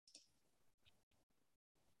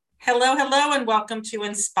Hello, hello, and welcome to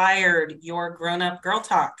Inspired, your grown-up girl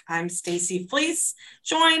talk. I'm Stacy Fleece,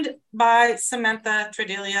 joined by Samantha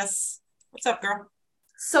Tredelius. What's up, girl?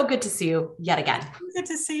 So good to see you yet again. Good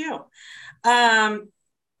to see you. Um,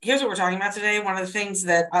 Here's what we're talking about today. One of the things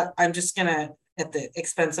that I'm just gonna, at the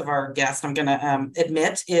expense of our guest, I'm gonna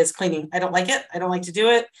admit is cleaning. I don't like it. I don't like to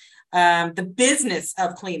do it. The business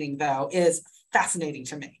of cleaning, though, is fascinating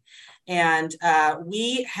to me. And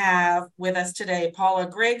we have with us today Paula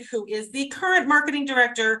Grigg, who is the current marketing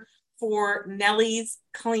director for Nellie's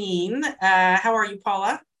Clean. How are you,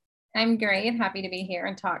 Paula? I'm great. Happy to be here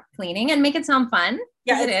and talk cleaning and make it sound fun.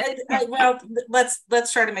 Yeah, It is. well,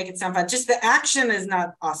 let's try to make it sound fun. Just the action is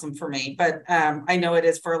not awesome for me, but I know it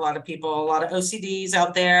is for a lot of people, a lot of OCDs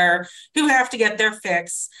out there who have to get their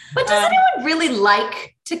fix. But does anyone really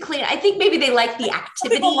like to clean? I think maybe they like the Some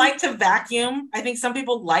activity. people like to vacuum. I think some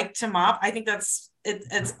people like to mop. I think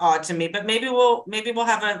it's odd to me, but maybe we'll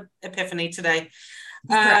have an epiphany today.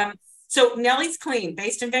 So Nellie's Clean,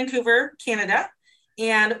 based in Vancouver, Canada.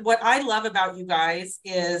 And what I love about you guys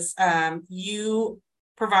is you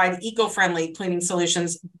provide eco-friendly cleaning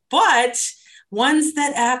solutions, but ones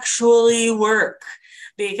that actually work.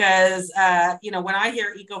 Because when I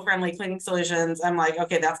hear eco-friendly cleaning solutions, I'm like,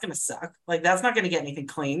 okay, that's going to suck. Like, that's not going to get anything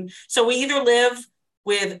clean. So we either live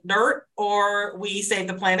with dirt or we save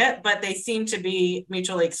the planet, but they seem to be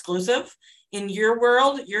mutually exclusive. In your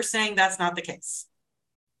world, you're saying that's not the case.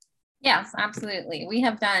 Yes, absolutely. We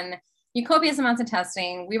have done copious amounts of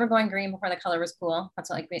testing. We were going green before the color was cool. That's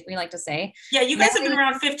what we like to say. Yeah, you guys have been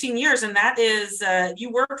around 15 years, and that is,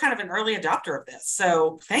 you were kind of an early adopter of this.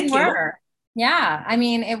 So thank you. Yeah, I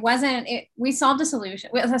mean, we solved a solution.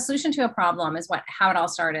 It was a solution to a problem is how it all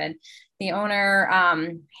started. The owner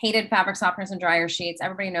hated fabric softeners and dryer sheets.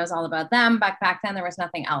 Everybody knows all about them. Back then, there was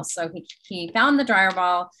nothing else. So he found the dryer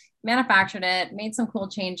ball, manufactured it, made some cool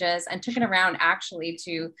changes, and took it around actually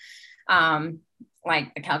to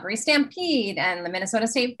like the Calgary Stampede and the Minnesota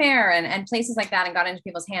State Fair and places like that, and got into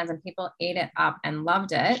people's hands, and people ate it up and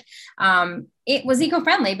loved it. It was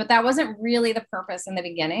eco-friendly, but that wasn't really the purpose in the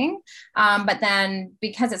beginning. But then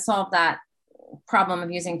because it solved that problem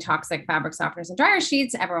of using toxic fabric softeners and dryer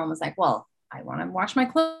sheets, everyone was like, well, I want to wash my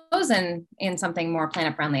clothes in something more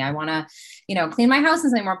planet friendly. I want to, clean my house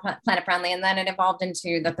in something more planet friendly. And then it evolved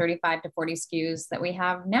into the 35 to 40 SKUs that we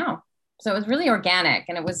have now. So it was really organic,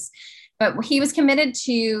 but he was committed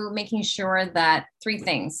to making sure that three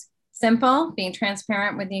things: simple, being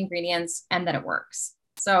transparent with the ingredients, and that it works.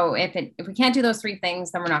 So if we can't do those three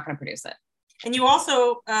things, then we're not going to produce it. And you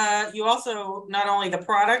also not only the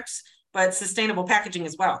products, but sustainable packaging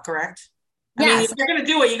as well, correct? I mean, if you're going to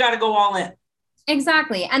do it, you got to go all in.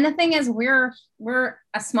 Exactly. And the thing is, we're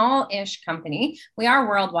a small-ish company. We are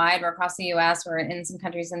worldwide. We're across the US. We're in some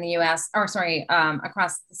countries in the US, across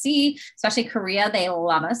the sea, especially Korea. They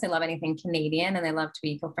love us. They love anything Canadian, and they love to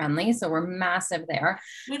be eco-friendly. So we're massive there.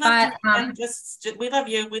 We love we love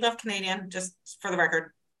you. We love Canadian, just for the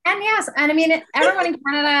record. And yes, and I mean, everyone in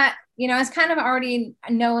Canada, is kind of already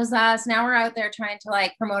knows us. Now we're out there trying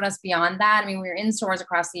to promote us beyond that. I mean, we're in stores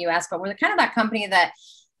across the US, but we're kind of that company that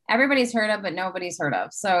everybody's heard of, but nobody's heard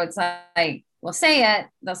of. So it's like, we'll say it,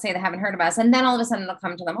 they'll say they haven't heard of us. And then all of a sudden it'll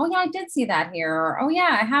come to them. Oh yeah, I did see that here. Or, oh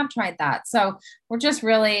yeah, I have tried that. So we're just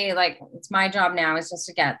really it's my job now is just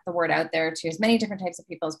to get the word out there to as many different types of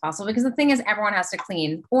people as possible. Because the thing is, everyone has to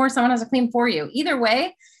clean, or someone has to clean for you. Either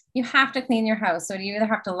way, you have to clean your house. So you either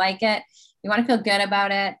have to like it, you want to feel good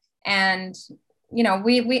about it. And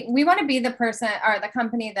we want to be the person or the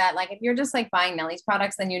company that, if you're just buying Nellie's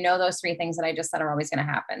products, then those three things that I just said are always going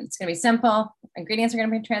to happen. It's going to be simple, ingredients are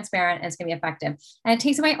going to be transparent, and it's going to be effective. And it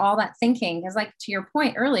takes away all that thinking, because to your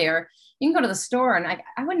point earlier, you can go to the store and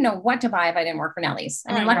I wouldn't know what to buy if I didn't work for Nellie's.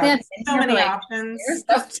 I mean, luckily I've been so many options.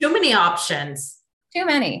 There's too many options. Too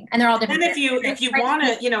many, and they're all different. And if you want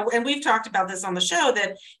to, and we've talked about this on the show,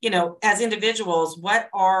 that as individuals, what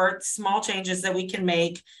are small changes that we can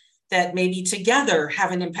make that maybe together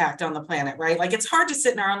have an impact on the planet, right? It's hard to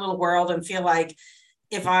sit in our own little world and feel like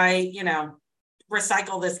if I,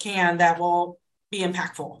 recycle this can, that will be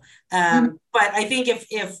impactful. But I think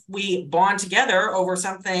if we bond together over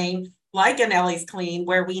something like a Nellie's Clean,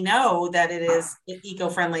 where we know that it is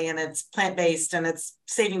eco-friendly and it's plant-based and it's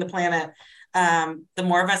saving the planet, the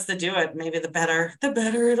more of us that do it, maybe the better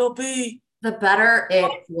it'll be. The better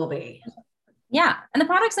it will be. Yeah. And the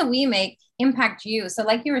products that we make impact you. So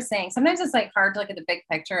like you were saying, sometimes it's hard to look at the big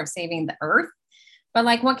picture of saving the earth, but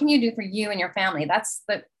what can you do for you and your family? That's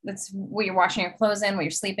what you're washing your clothes in, what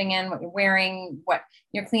you're sleeping in, what you're wearing, what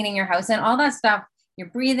you're cleaning your house in, all that stuff. You're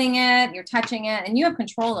breathing it, you're touching it, and you have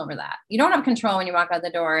control over that. You don't have control when you walk out the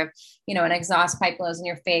door if, an exhaust pipe blows in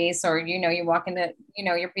your face, or, you walk into,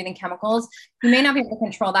 you're breathing chemicals. You may not be able to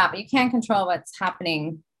control that, but you can control what's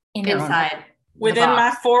happening in your inside. Within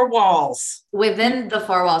my four walls. Within the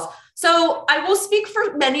four walls. So I will speak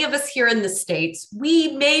for many of us here in the States.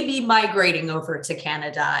 We may be migrating over to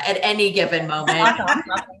Canada at any given moment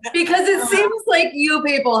because it seems like you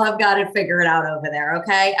people have got it figured out over there.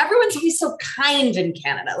 Okay. Everyone's always so kind in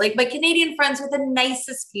Canada. Like my Canadian friends are the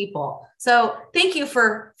nicest people. So thank you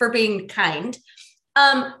for being kind.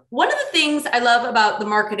 One of the things I love about the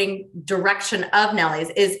marketing direction of Nellie's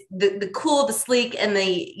is the cool, the sleek, and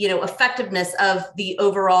the, effectiveness of the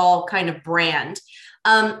overall kind of brand.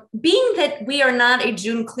 Being that we are not a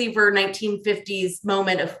June Cleaver 1950s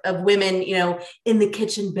moment of women, in the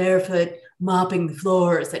kitchen barefoot, mopping the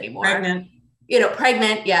floors anymore.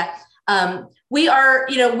 Pregnant. Yeah. We are,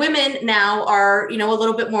 women now are, a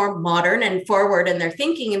little bit more modern and forward in their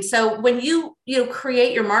thinking. And so when you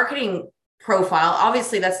create your marketing profile,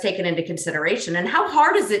 obviously that's taken into consideration. And how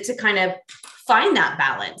hard is it to kind of find that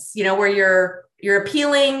balance, where you're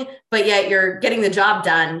appealing, but yet you're getting the job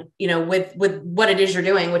done, with what it is you're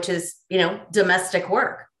doing, which is, domestic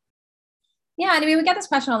work. Yeah. And I mean, we get this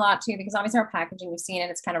question a lot too, because obviously our packaging, you've seen it,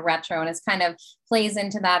 it's kind of retro and it's kind of plays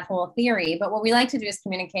into that whole theory. But what we like to do is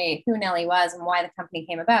communicate who Nellie was and why the company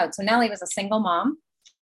came about. So Nellie was a single mom.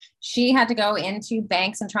 She had to go into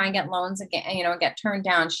banks and try and get loans again, get turned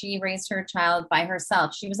down. She raised her child by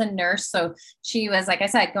herself. She was a nurse. So she was, like I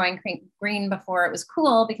said, going green before it was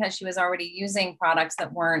cool because she was already using products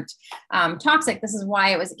that weren't toxic. This is why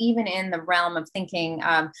it was even in the realm of thinking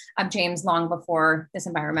of James long before this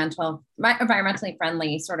environmentally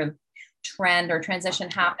friendly sort of trend or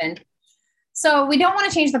transition happened. So we don't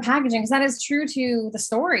want to change the packaging because that is true to the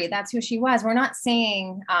story. That's who she was. We're not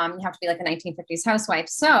saying you have to be like a 1950s housewife.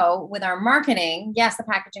 So with our marketing, yes, the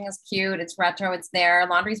packaging is cute. It's retro. It's there.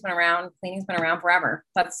 Laundry's been around. Cleaning's been around forever.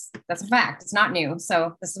 That's a fact. It's not new.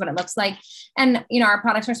 So this is what it looks like. And, our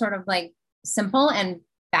products are sort of like simple and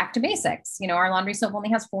back to basics. Our laundry soap only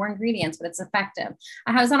has 4 ingredients, but it's effective.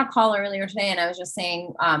 I was on a call earlier today and I was just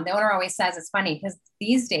saying, the owner always says it's funny because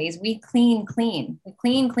these days we clean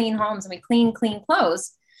homes and we clean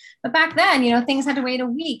clothes. But back then, things had to wait a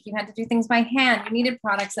week. You had to do things by hand. You needed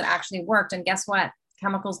products that actually worked. And guess what?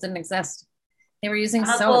 Chemicals didn't exist. They were using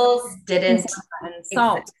soap and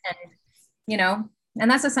salt and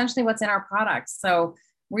that's essentially what's in our products. So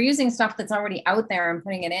we're using stuff that's already out there and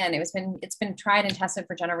putting it in. It's been tried and tested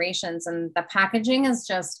for generations. And the packaging is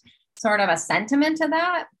just sort of a sentiment to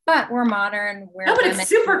that, but we're modern. But it's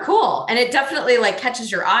super cool. And it definitely like catches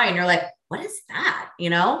your eye and you're like, what is that?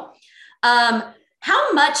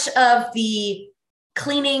 How much of the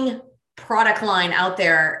cleaning product line out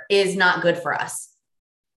there is not good for us?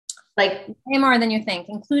 Like way more than you think,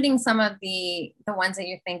 including some of the ones that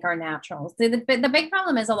you think are naturals. The big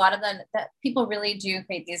problem is a lot of them that people really do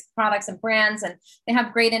create these products and brands and they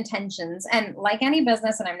have great intentions. And like any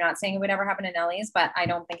business, and I'm not saying it would ever happen to Nellie's, but I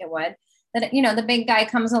don't think it would, that, the big guy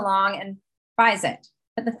comes along and buys it.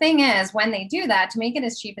 But the thing is, when they do that, to make it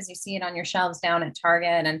as cheap as you see it on your shelves down at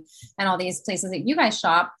Target and all these places that you guys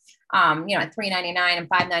shop, at $3.99 and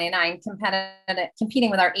 $5.99, competing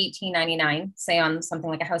with our $18.99, say on something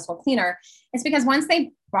like a household cleaner, it's because once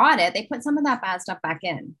they bought it, they put some of that bad stuff back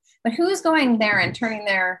in. But who's going there and turning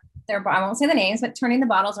their I won't say the names, but turning the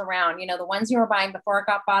bottles around, the ones you were buying before it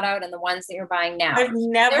got bought out and the ones that you're buying now. I've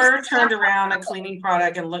never turned around a cleaning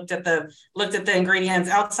product and looked at the ingredients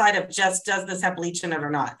outside of just, does this have bleach in it or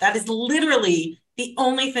not? That is literally the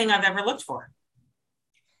only thing I've ever looked for.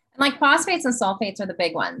 Like phosphates and sulfates are the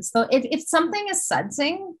big ones. So if something is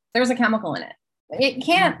sudsing, there's a chemical in it. It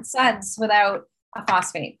can't suds without a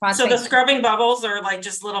phosphate. So the scrubbing bubbles are like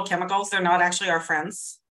just little chemicals. They're not actually our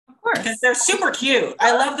friends. Of course. Because they're super cute.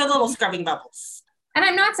 I love the little scrubbing bubbles. And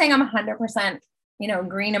I'm not saying I'm 100%,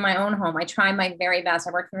 green in my own home. I try my very best.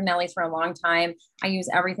 I worked for Nellie's for a long time. I use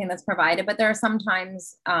everything that's provided, but there are some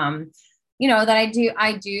times, that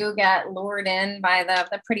I do get lured in by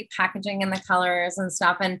the pretty packaging and the colors and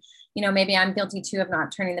stuff. And, maybe I'm guilty too of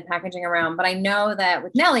not turning the packaging around, but I know that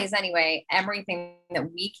with Nellie's anyway, everything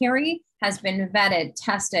that we carry has been vetted,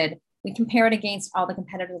 tested. We compare it against all the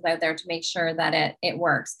competitors out there to make sure that it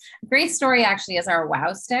works. A great story actually is our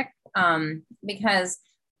Wow Stick, because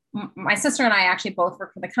my sister and I actually both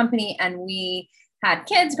work for the company and we had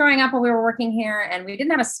kids growing up while we were working here and we didn't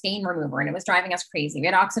have a stain remover and it was driving us crazy. We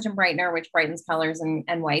had oxygen brightener, which brightens colors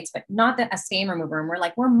and whites, but not a stain remover. And we're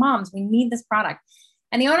like, we're moms, we need this product.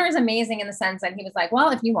 And the owner is amazing in the sense that he was like, well,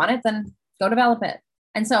 if you want it, then go develop it.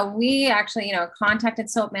 And so we actually, contacted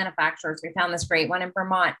soap manufacturers. We found this great one in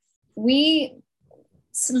Vermont. We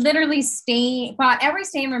literally bought every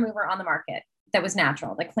stain remover on the market that was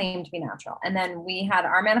natural, that claimed to be natural. And then we had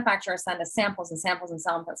our manufacturer send us samples and samples and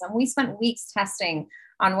samples. And we spent weeks testing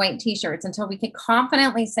on white t-shirts until we could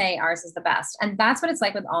confidently say ours is the best. And that's what it's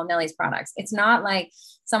like with all Nellie's products. It's not like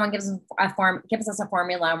someone gives us a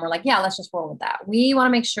formula and we're like, yeah, let's just roll with that. We want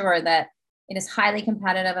to make sure that it is highly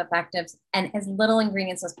competitive, effective, and as little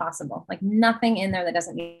ingredients as possible. Like nothing in there that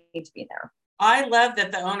doesn't need to be there. I love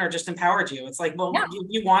that the owner just empowered you. It's like, well,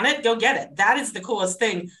 you want it, go get it. That is the coolest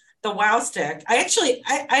thing. The Wow Stick. I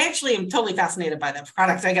actually am totally fascinated by that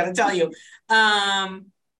product. I got to tell you.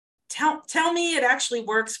 Tell me it actually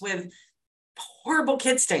works with horrible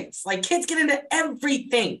kid stains. Like kids get into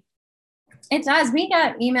everything. It does. We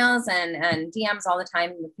get emails and DMs all the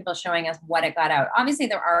time with people showing us what it got out. Obviously,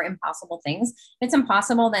 there are impossible things. If it's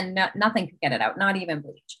impossible, then nothing could get it out, not even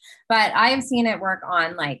bleach. But I have seen it work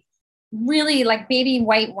on like really like baby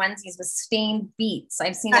white onesies with stained beets.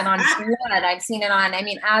 I've seen it on blood. I've seen it on,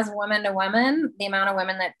 as woman to woman, the amount of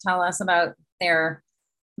women that tell us about their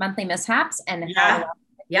monthly mishaps and how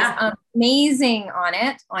amazing on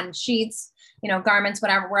it, on sheets, garments,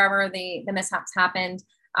 whatever, wherever the mishaps happened.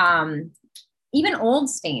 Even old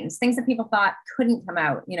stains, things that people thought couldn't come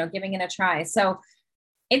out, giving it a try. So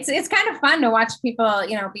it's kind of fun to watch people,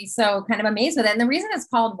 be so kind of amazed with it. And the reason it's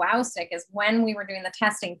called Wow Stick is when we were doing the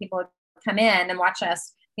testing, people would come in and watch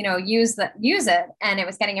us, use it, and it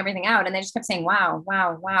was getting everything out. And they just kept saying, wow,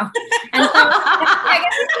 wow, wow. And so I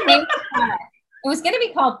guess it was going to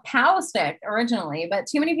be called Pow Stick originally, but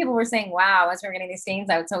too many people were saying wow as we were getting these stains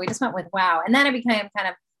out. So we just went with wow. And then it became kind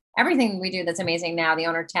of everything we do that's amazing now. The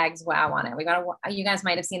owner tags wow on it. You guys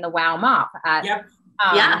might have seen the wow mop. Yep.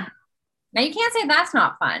 Now you can't say that's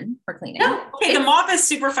not fun for cleaning. No. Okay, the mop is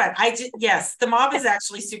super fun. Yes, the mop is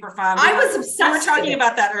actually super fun. I was obsessed. We were talking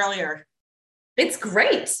about that earlier. It's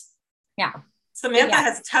great. Yeah. Samantha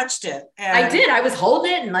has touched it. I did. I was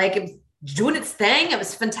holding it and like it was doing its thing. It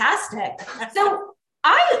was fantastic. So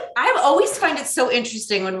I always find it so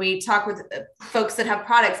interesting when we talk with folks that have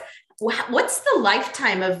products. What's the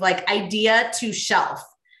lifetime of like idea to shelf?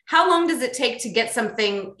 How long does it take to get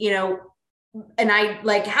something, and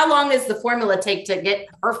how long does the formula take to get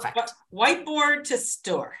perfect? Whiteboard to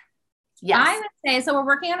store. Yes. I would say, so we're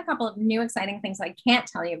working on a couple of new exciting things I can't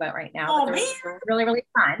tell you about right now. But they're really, really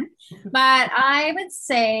fun. But I would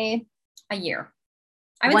say a year.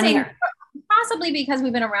 I would say possibly because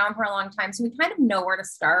we've been around for a long time. So we kind of know where to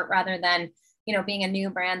start rather than, being a new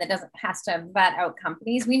brand that has to vet out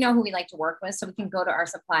companies. We know who we like to work with. So we can go to our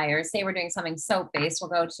suppliers. Say we're doing something soap based. We'll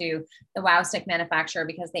go to the Wow Stick manufacturer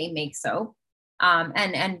because they make soap.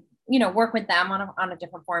 And work with them on a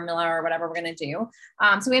different formula or whatever we're going to do.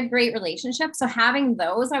 So we have great relationships. So having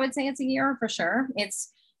those, I would say it's a year for sure.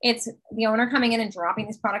 It's the owner coming in and dropping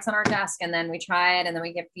these products on our desk, and then we try it, and then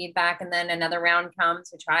we get feedback, and then another round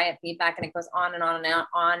comes, we try it, feedback, and it goes on and on and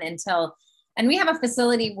on until, and we have a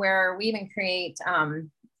facility where we even create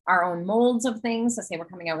our own molds of things. So say we're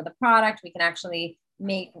coming out with a product, we can actually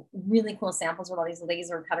make really cool samples with all these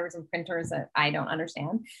laser cutters and printers that I don't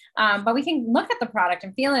understand. But we can look at the product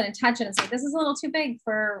and feel it and touch it and say, this is a little too big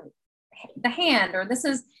for the hand, or this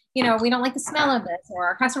is, we don't like the smell of this, or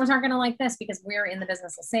our customers aren't going to like this, because we're in the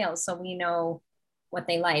business of sales. So we know what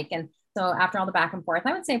they like. And so after all the back and forth,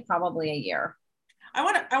 I would say probably a year. I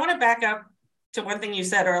want to back up to one thing you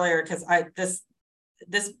said earlier, because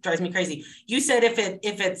this drives me crazy. You said if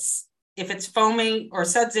it's foaming or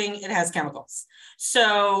sudsing, it has chemicals.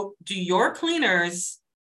 So do your cleaners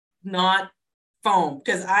not foam?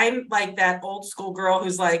 Because I'm like that old school girl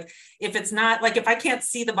who's like, if it's not, like, if I can't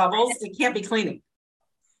see the bubbles, it can't be cleaning.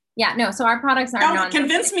 Yeah, no. So our products are Don't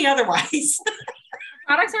convince me otherwise.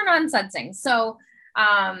 Products are non-sudsing. So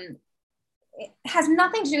it has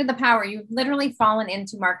nothing to do with the power. You've literally fallen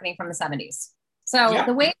into marketing from the 70s. So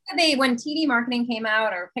the way that when TD marketing came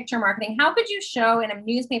out, or picture marketing, how could you show in a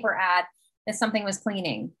newspaper ad that something was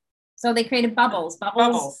cleaning? So they created bubbles.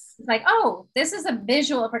 It's like, oh, this is a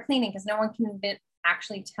visual for cleaning, because no one can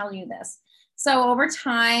actually tell you this. So over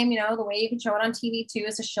time, the way you can show it on TV too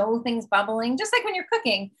is to show things bubbling, just like when you're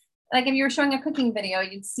cooking. Like if you were showing a cooking video,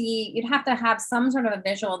 you'd have to have some sort of a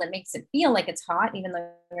visual that makes it feel like it's hot, even though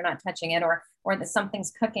you're not touching it, or that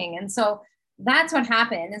something's cooking. And so that's what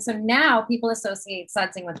happened. And so now people associate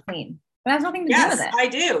sudsing with clean, but it has nothing to do with it. Yes, I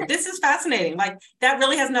do. This is fascinating. Like, that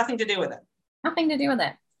really has nothing to do with it. Nothing to do with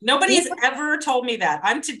it. Nobody's ever told me that.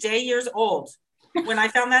 I'm today years old when I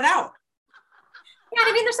found that out. Yeah,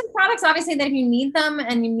 I mean, there's some products obviously that if you need them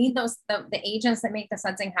and you need those the agents that make the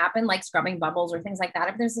sudsing happen, like scrubbing bubbles or things like that.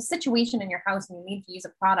 If there's a situation in your house and you need to use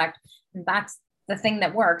a product, and that's the thing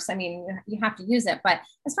that works, I mean, you have to use it. But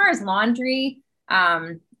as far as laundry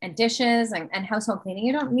and dishes and household cleaning,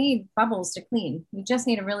 you don't need bubbles to clean. You just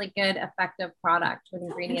need a really good, effective product with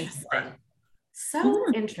ingredients. So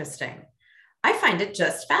interesting. I find it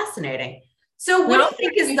just fascinating. So what do you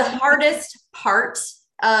think is the hardest part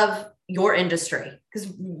of your industry?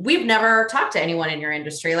 Because we've never talked to anyone in your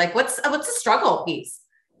industry. Like what's the struggle piece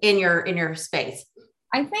in your space?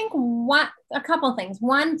 I think a couple things.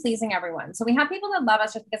 One, pleasing everyone. So we have people that love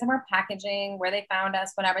us just because of our packaging, where they found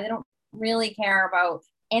us, whatever. They don't really care about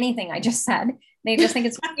anything I just said. They just think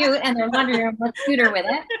it's cute and their laundry room looks cuter with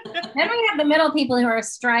it. Then we have the middle people who are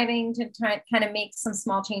striving to kind of make some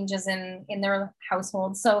small changes in their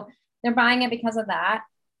household. So they're buying it because of that.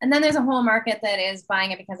 And then there's a whole market that is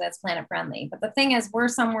buying it because it's planet friendly. But the thing is, we're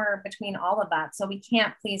somewhere between all of that. So we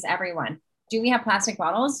can't please everyone. Do we have plastic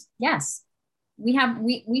bottles? Yes.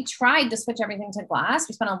 We tried to switch everything to glass.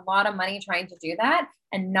 We spent a lot of money trying to do that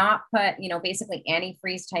and not put, basically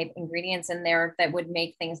antifreeze type ingredients in there that would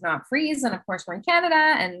make things not freeze. And of course, we're in Canada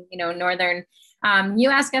and, northern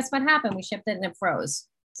US, guess what happened? We shipped it and it froze.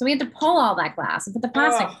 So we had to pull all that glass and put the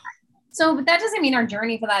plastic back. So but that doesn't mean our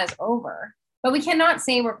journey for that is over. But we cannot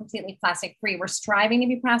say we're completely plastic free. We're striving to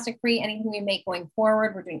be plastic free. Anything we make going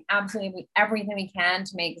forward, we're doing absolutely everything we can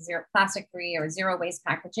to make zero plastic free or zero waste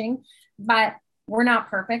packaging. But we're not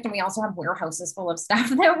perfect. And we also have warehouses full of stuff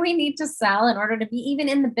that we need to sell in order to be even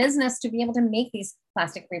in the business to be able to make these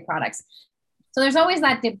plastic free products. So there's always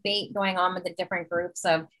that debate going on with the different groups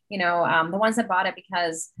of, the ones that bought it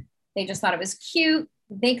because they just thought it was cute.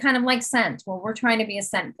 They kind of like scent. Well, we're trying to be as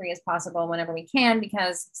scent free as possible whenever we can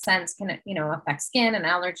because scents can, affect skin and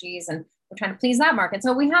allergies, and we're trying to please that market.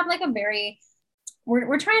 So we have like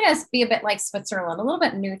we're trying to be a bit like Switzerland, a little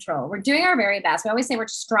bit neutral. We're doing our very best. We always say we're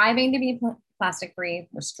striving to be plastic free.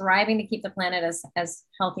 We're striving to keep the planet as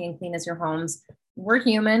healthy and clean as your homes. We're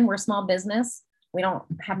human. We're small business. We don't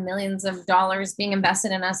have millions of dollars being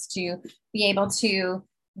invested in us to be able to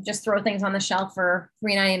just throw things on the shelf for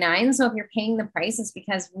 $3.99. So if you're paying the price, it's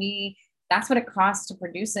because that's what it costs to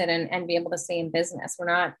produce it and be able to stay in business. We're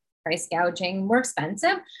not price gouging. We're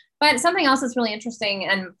expensive. But something else that's really interesting,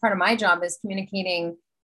 and part of my job is communicating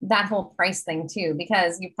that whole price thing too,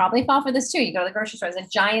 because you probably fall for this too. You go to the grocery store, there's a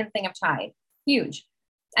giant thing of Tide, huge.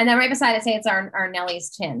 And then right beside it, say it's our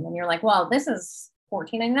Nellie's tin. And you're like, well, this is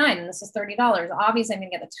 $14.99 and this is $30. Obviously I'm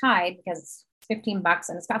gonna get the Tide because it's $15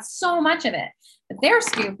 and it's got so much of it. But their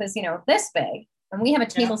scoop is, this big. And we have a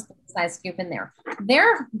tablespoon size scoop in there.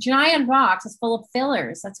 Their giant box is full of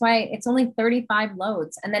fillers. That's why it's only 35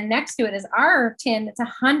 loads. And then next to it is our tin. It's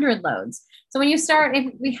 100 loads. So when you start,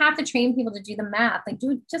 if we have to train people to do the math, like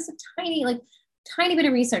do just a tiny bit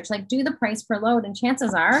of research, like do the price per load. And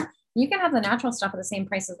chances are you can have the natural stuff at the same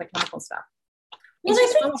price as the chemical stuff. Well,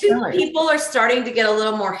 I think too, people are starting to get a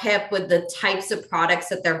little more hip with the types of products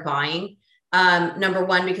that they're buying. Number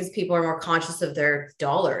one, because people are more conscious of their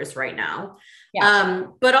dollars right now. Yeah.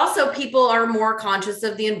 But also people are more conscious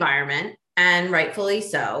of the environment, and rightfully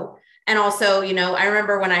so. And also, I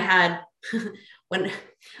remember when I had, when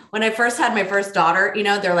I first had my first daughter,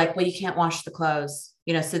 they're like, well, you can't wash the clothes,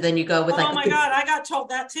 so then you go with oh my God, I got told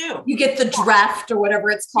that too. You get the draft or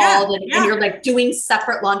whatever it's called. And you're like doing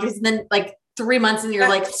separate laundries, and then like 3 months and you're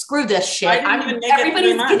like, screw this shit.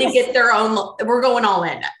 Everybody's going to get their own, we're going all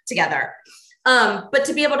in together. But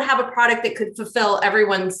to be able to have a product that could fulfill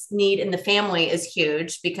everyone's need in the family is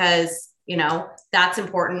huge because, that's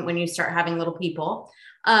important when you start having little people.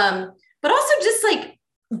 But also just like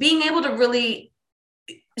being able to really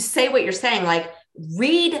say what you're saying, like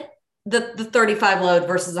read the 35 load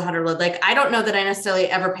versus 100 load. Like, I don't know that I necessarily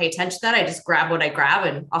ever pay attention to that. I just grab what I grab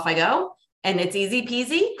and off I go, and it's easy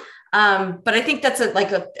peasy. But I think that's a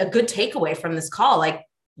good takeaway from this call. Like,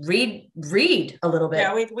 read a little bit.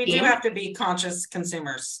 Yeah, we do have to be conscious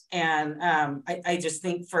consumers. And I just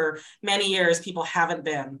think for many years people haven't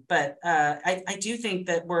been, but I do think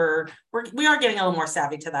that we are getting a little more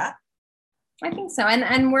savvy to that. I think so.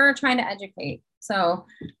 And we're trying to educate. So,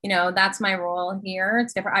 that's my role here.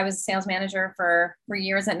 It's different. I was a sales manager for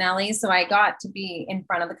years at Nellie's. So I got to be in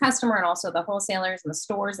front of the customer and also the wholesalers and the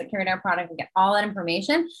stores that carried our product and get all that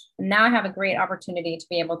information. And now I have a great opportunity to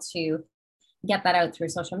be able to get that out through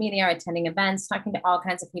social media, attending events, talking to all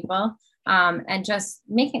kinds of people, and just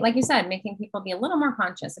making, like you said, making people be a little more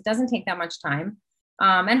conscious. It doesn't take that much time.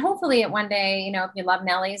 And hopefully one day, if you love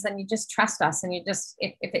Nellie's, then you just trust us, and you just,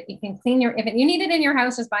 if you can clean if you need it in your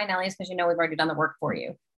house, just buy Nellie's because we've already done the work for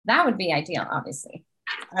you. That would be ideal, obviously.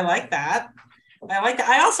 I like that. I like that.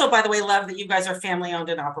 I also, by the way, love that you guys are family owned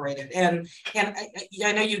and operated. And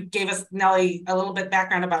I know you gave us Nellie a little bit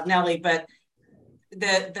background about Nellie, but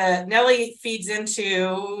the Nellie feeds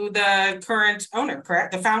into the current owner,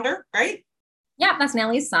 correct? The founder, right? Yeah, that's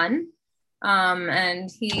Nellie's son. And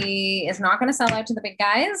he is not going to sell out to the big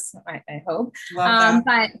guys, I hope.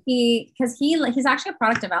 But he's actually a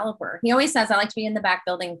product developer. He always says, I like to be in the back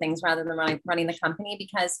building things rather than running the company,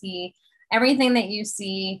 because everything that you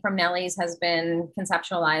see from Nellie's has been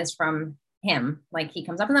conceptualized from him. Like, he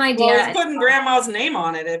comes up with an idea. Well, he's putting grandma's name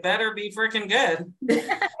on it. It better be freaking good.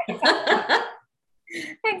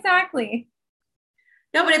 Exactly.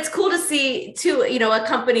 No, but it's cool to see too, a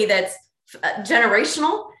company that's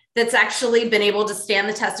generational, that's actually been able to stand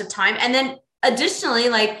the test of time. And then additionally,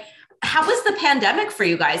 like, how was the pandemic for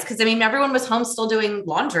you guys? Because I mean, everyone was home still doing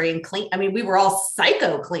laundry and clean. I mean, we were all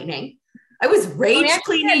psycho cleaning. I was rage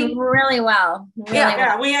cleaning really well.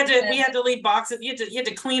 Yeah. We had to leave boxes. You had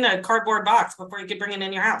to clean a cardboard box before you could bring it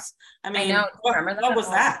in your house. I mean, I know. What was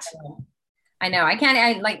that? I know.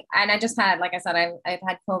 And I just had, like I said, I've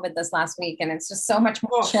had COVID this last week, and it's just so much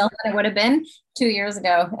more chill than it would have been 2 years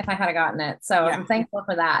ago if I had gotten it. So I'm thankful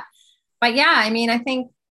for that. But yeah, I mean, I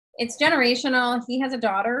think it's generational. He has a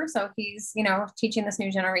daughter, so he's, teaching this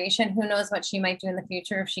new generation. Who knows what she might do in the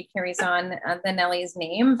future if she carries on the Nellie's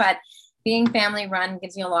name. But being family run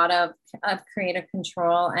gives you a lot of creative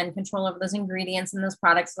control and control over those ingredients and those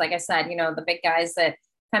products. Like I said, the big guys that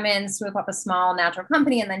come in, swoop up a small natural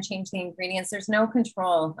company and then change the ingredients. There's no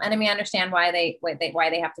control. And I mean, I understand why they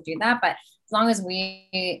have to do that. But as long as we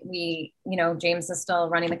James is still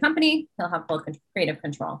running the company, he'll have full creative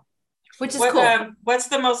control. Which is cool. What's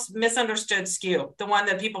the most misunderstood SKU? The one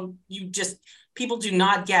that people do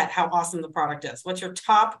not get how awesome the product is. What's your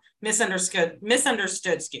top misunderstood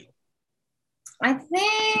SKU? I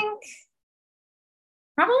think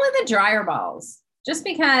probably the dryer balls. Just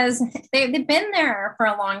because they've been there for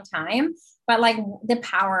a long time, but like the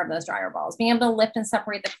power of those dryer balls, being able to lift and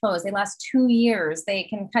separate the clothes, they last 2 years. They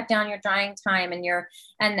can cut down your drying time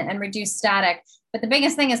and reduce static. But the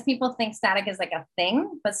biggest thing is people think static is like a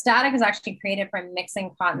thing, but static is actually created from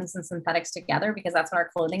mixing cottons and synthetics together, because that's what our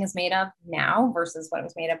clothing is made of now versus what it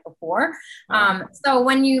was made of before. So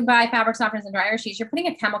when you buy fabric softeners and dryer sheets, you're putting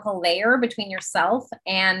a chemical layer between yourself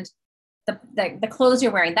and the clothes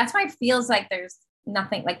you're wearing. That's why it feels like there's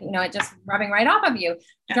nothing, like, it just rubbing right off of you.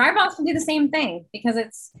 Dryer balls can do the same thing, because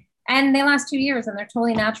and they last 2 years and they're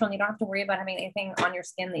totally natural, and you don't have to worry about having anything on your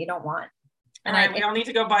skin that you don't want. And we don't need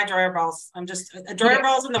to go buy dryer balls. I'm just dryer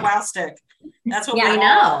balls and the wow stick. That's what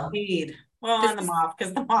we need. Well, and the mop,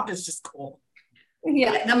 because the mop is just cool.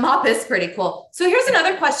 Yeah, the mop is pretty cool. So here's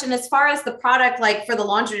another question. As far as the product, like for the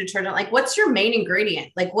laundry detergent, like what's your main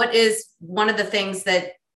ingredient? Like what is one of the things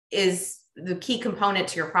that is the key component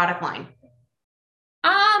to your product line?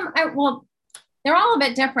 Well, they're all a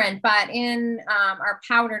bit different, but in our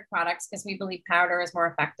powdered products, because we believe powder is more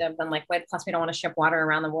effective than liquid. Plus, we don't want to ship water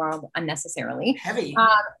around the world unnecessarily. Heavy.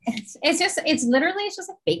 It's literally just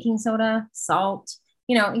like baking soda, salt.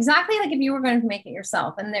 Exactly like if you were going to make it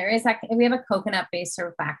yourself. And we have a coconut-based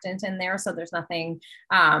surfactant in there, so there's nothing.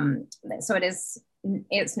 So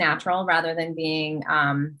it's natural rather than being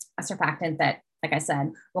a surfactant that, like I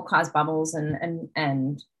said, will cause bubbles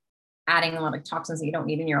and adding a lot of toxins that you don't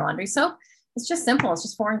need in your laundry soap. It's just simple. It's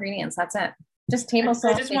just 4 ingredients. That's it. Just table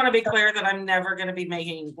salt. I just want to be clear that I'm never going to be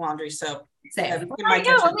making laundry soap. Same.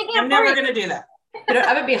 I'm never going to do that.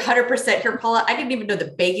 I would be 100% here, Paula. I didn't even know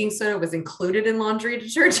that baking soda was included in laundry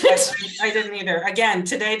detergent. I didn't either. Again,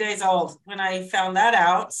 today days old when I found that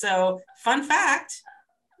out. So fun fact.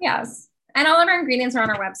 Yes. And all of our ingredients are on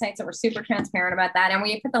our website. So we're super transparent about that. And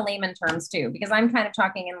we put the layman terms too, because I'm kind of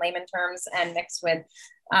talking in layman terms and mixed with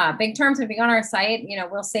big terms. If you go on our site,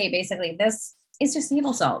 we'll say basically this is just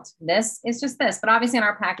table salt. This is just this. But obviously in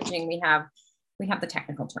our packaging, we have the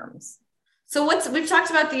technical terms. So we've talked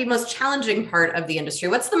about the most challenging part of the industry.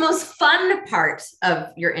 What's the most fun part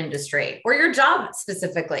of your industry or your job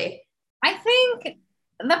specifically? I think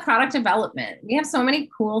the product development. We have so many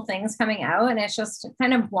cool things coming out, and it's just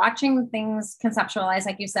kind of watching things conceptualize,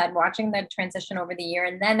 like you said, watching the transition over the year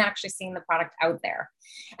and then actually seeing the product out there.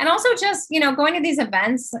 And also just, going to these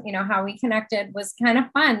events, how we connected was kind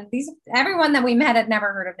of fun. Everyone that we met had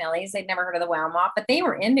never heard of Nellie's. They'd never heard of the Wow Mop, but they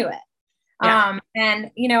were into it. Yeah.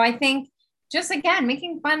 And, I think just, again,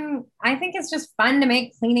 making fun, I think it's just fun to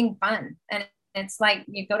make cleaning fun. And it's like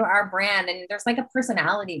you go to our brand and there's like a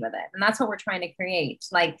personality with it. And that's what we're trying to create.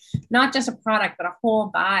 Like not just a product, but a whole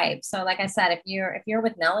vibe. So like I said, if you're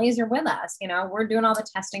with Nellie's, you're with us, we're doing all the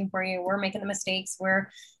testing for you. We're making the mistakes. We're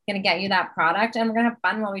going to get you that product and we're going to have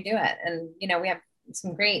fun while we do it. And, we have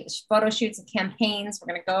some great photo shoots and campaigns.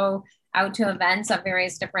 We're going to go out to events of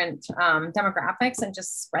various different demographics and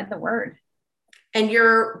just spread the word. And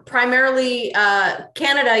you're primarily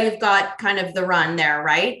Canada, you've got kind of the run there,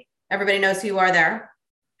 right? Everybody knows who you are there.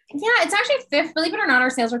 Yeah, it's actually believe it or not, our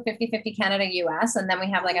sales are 50-50 Canada, US. And then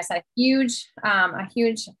we have, like I said, a huge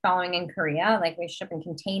following in Korea. Like we ship in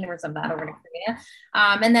containers of that over to Korea.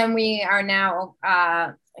 And then we are now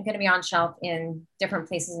going to be on shelf in different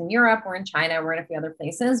places in Europe. We're in China, we're in a few other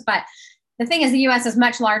places. But the thing is, the US is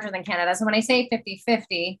much larger than Canada. So when I say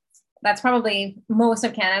 50-50, that's probably most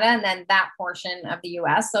of Canada and then that portion of the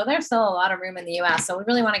US. So there's still a lot of room in the US. So we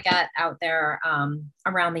really want to get out there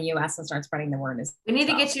around the US and start spreading the word. We need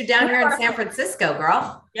to get you down here in San Francisco,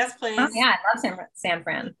 girl. Yes, please. Oh, yeah, I love San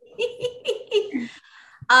Fran.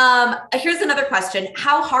 Here's another question.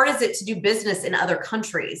 How hard is it to do business in other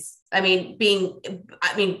countries? I mean,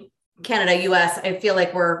 Canada, US, I feel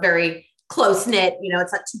like we're very close knit,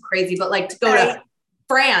 it's not too crazy, but like to go to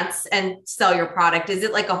France and sell your product, is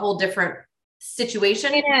it like a whole different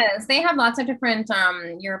situation? It is. They have lots of different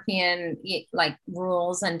European like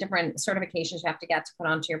rules and different certifications you have to get to put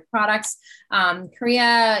onto your products.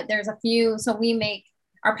 Korea, there's a few. So we make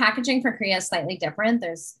our packaging for Korea is slightly different.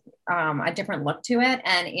 There's a different look to it.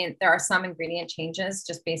 And there are some ingredient changes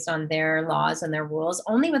just based on their laws and their rules.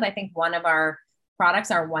 Only with, I think, one of our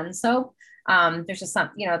products, our One Soap. There's just some,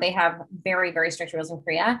 they have very, very strict rules in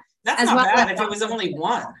Korea. That's not bad if it was only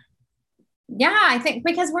one. Yeah, I think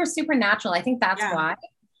because we're super natural. I think that's why.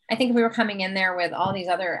 I think if we were coming in there with all these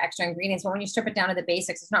other extra ingredients, but when you strip it down to the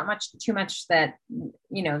basics, it's not too much that,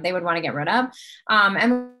 they would want to get rid of.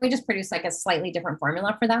 And we just produce like a slightly different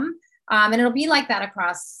formula for them. And it'll be like that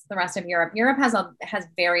across the rest of Europe. Europe has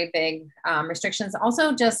very big restrictions.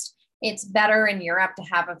 Also, just it's better in Europe to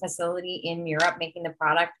have a facility in Europe making the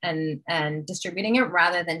product and distributing it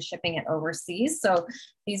rather than shipping it overseas. So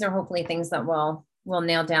these are hopefully things that we'll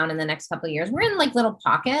nail down in the next couple of years. We're in like little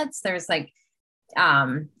pockets. There's like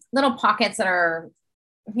little pockets that are,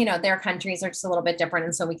 their countries are just a little bit different.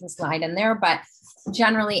 And so we can slide in there, but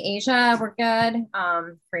generally Asia, we're good.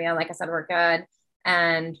 Korea, like I said, we're good.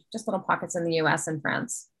 And just little pockets in the US and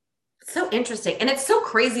France. So interesting. And it's so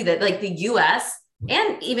crazy that like the US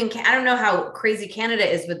and even, I don't know how crazy Canada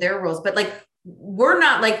is with their rules, but like, we're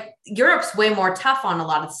not like Europe's way more tough on a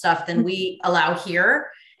lot of stuff than we allow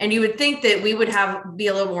here. And you would think that we would be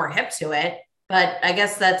a little more hip to it, but I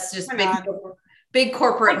guess that's just big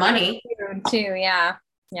corporate money too. Yeah.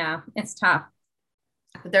 Yeah. It's tough.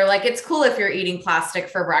 But they're like, it's cool if you're eating plastic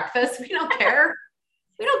for breakfast. We don't care.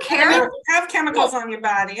 We don't care. Have chemicals on your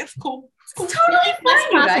body. It's cool. It's cool. Totally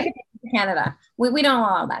fine, you guys. Canada. We don't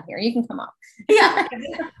allow that here. You can come up. Yeah.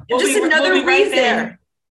 Just another reason. Right,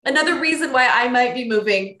 another reason why I might be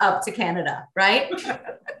moving up to Canada, right?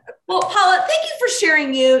 Well, Paula, thank you for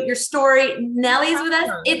sharing your story. Nellie's with us.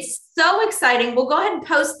 It's so exciting. We'll go ahead and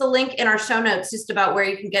post the link in our show notes just about where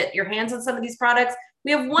you can get your hands on some of these products.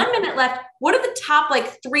 We have 1 minute left. What are the top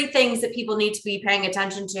 3 things that people need to be paying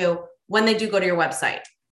attention to when they do go to your website?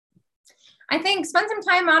 I think spend some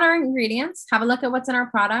time on our ingredients, have a look at what's in our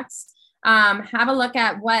products. Have a look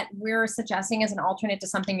at what we're suggesting as an alternate to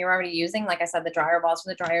something you're already using. Like I said, the dryer balls for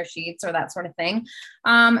the dryer sheets or that sort of thing.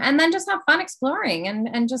 And then just have fun exploring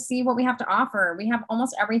and just see what we have to offer. We have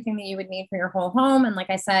almost everything that you would need for your whole home. And like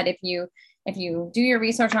I said, if you do your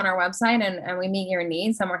research on our website and we meet your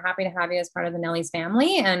needs, then we're happy to have you as part of the Nellie's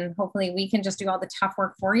family. And hopefully we can just do all the tough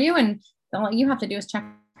work for you. And all you have to do is check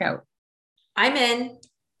out. I'm in.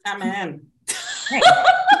 Great.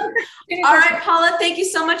 All right, Paula, thank you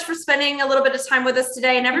so much for spending a little bit of time with us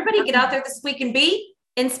today. And everybody get out there this week and be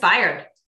inspired.